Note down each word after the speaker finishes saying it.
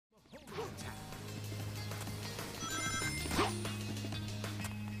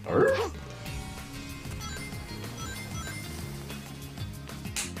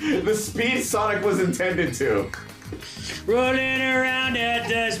The speed Sonic was intended to. Rolling around at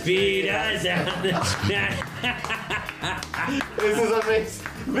the speed of sound. This is amazing.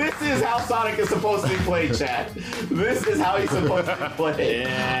 This is how Sonic is supposed to be played, chat. This is how he's supposed to be played.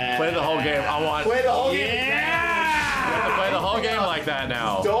 Yeah. Play the whole game. I want. Play the whole game. Yeah. Play the whole game like that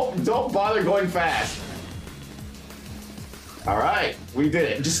now. Don't bother going fast. All right, we did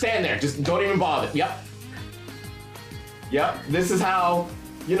it. Just stand there. Just don't even bother. Yep. Yep. This is how.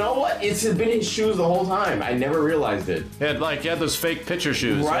 You know what? It's been his shoes the whole time. I never realized it. He had those fake pitcher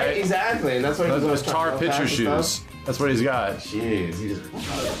shoes, right? Exactly. And that's what he was always tar pitcher shoes. That's what he's got. Jeez, he just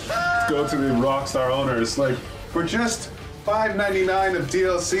go to the Rockstar owners. Like, for just $5.99 of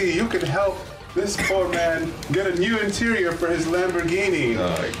DLC, you can help this poor man get a new interior for his Lamborghini.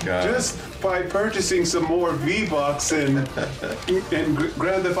 Oh my God. Just by purchasing some more V-Bucks and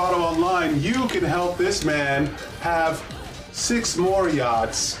Grand Theft Auto Online, you can help this man have 6 more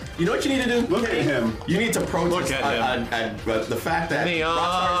yachts. You know what you need to do? Look at him. You need to protest Look at him. the fact that The Rockstar's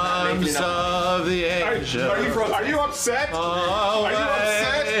not making of the angel. Are you upset? Are you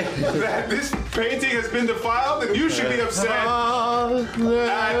upset that this painting has been defiled? And you should be upset at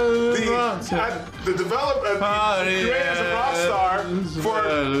the creators of Rockstar for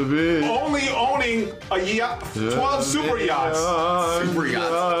only owning a yacht, 12 super yachts. Super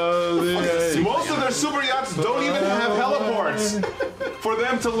yachts. Most of their super yachts don't even have heliports for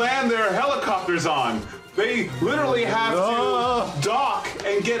them to land their helicopters on. They literally have to dock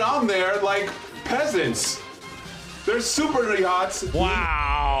and get on there like peasants. They're super yachts.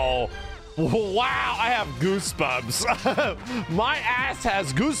 Wow. Wow, I have goosebumps. My ass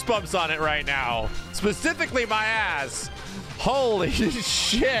has goosebumps on it right now. Specifically my ass. Holy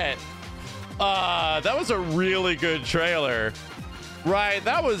shit. That was a really good trailer. Right,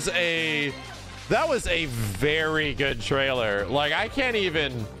 that was a very good trailer. Like, I can't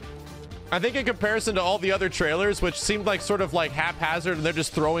even, I think in comparison to all the other trailers, which seemed like sort of like haphazard and they're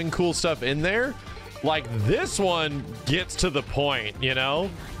just throwing cool stuff in there, like this one gets to the point, you know?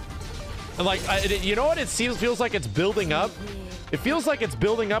 And like, you know what it feels like it's building up? It feels like it's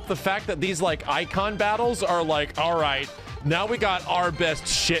building up the fact that these like icon battles are like, all right, now we got our best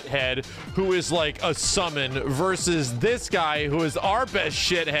shithead who is like a summon versus this guy who is our best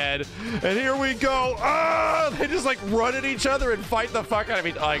shithead. And here we go. Ah, they just like run at each other and fight the fuck out of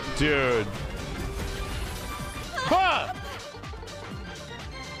me. Like, dude. Huh.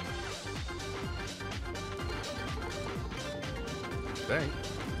 Dang.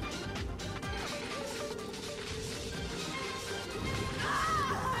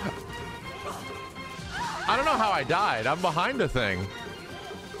 I don't know how I died. I'm behind a thing.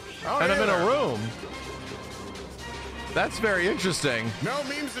 And I'm in a room. That's very interesting. No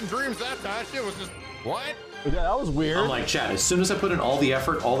memes and dreams that time. It was just, what? Yeah, that was weird. I'm like, chat, as soon as I put in all the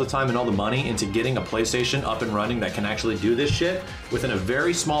effort, all the time, and all the money into getting a PlayStation up and running that can actually do this shit, within a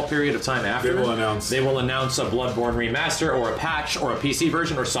very small period of time after, they will announce a Bloodborne remaster or a patch or a PC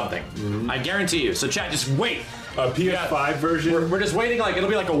version or something. I guarantee you. So chat, just wait. A PS5 version? We're just waiting, like, it'll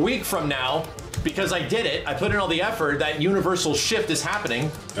be like a week from now. Because I did it, I put in all the effort. That universal shift is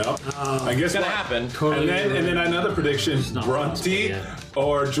happening. Yep. I guess it's gonna happen. And then another prediction: Brunty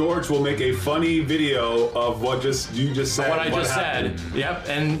or George will make a funny video of what you just said. What I just said. Yep.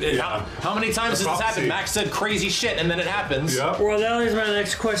 And how many times has this happened? Max said crazy shit, and then it happens. Yep. Well, that was my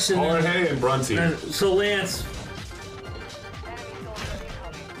next question. Jorge and Brunty. So Lance.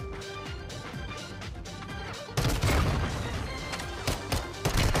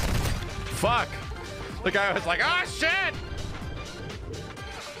 Fuck. The guy was like, ah, shit.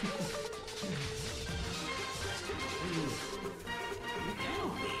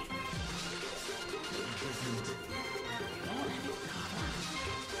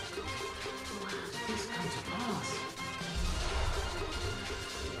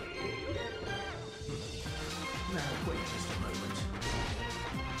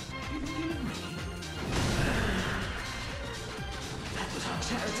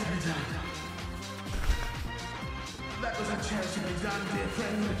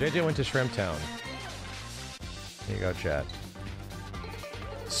 JJ went to Shrimp Town. Here you go, chat.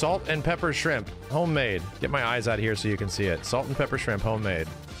 Salt and pepper shrimp, homemade. Get my eyes out here so you can see it. Salt and pepper shrimp, homemade.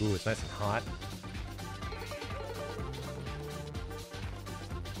 Ooh, it's nice and hot.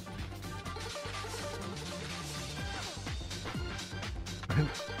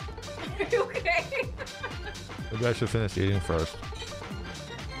 Are you okay? Maybe I should finish eating first.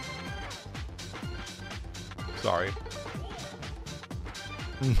 Sorry.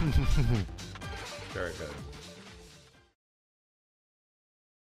 Very good.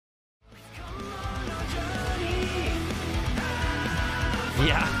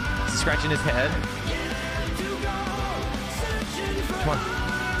 scratching his head. Come on.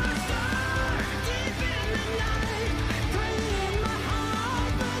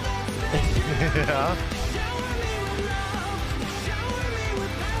 Yeah.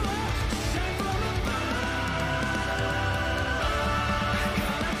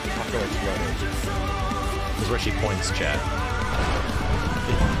 This is where she points, chat.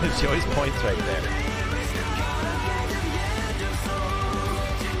 She always points right there.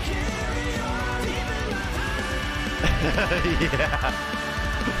 Yeah.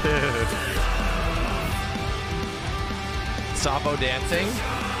 Sapo dancing.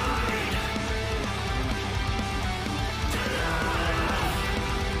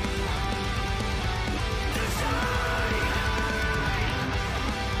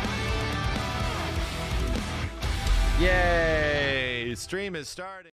 Yay! Stream is starting.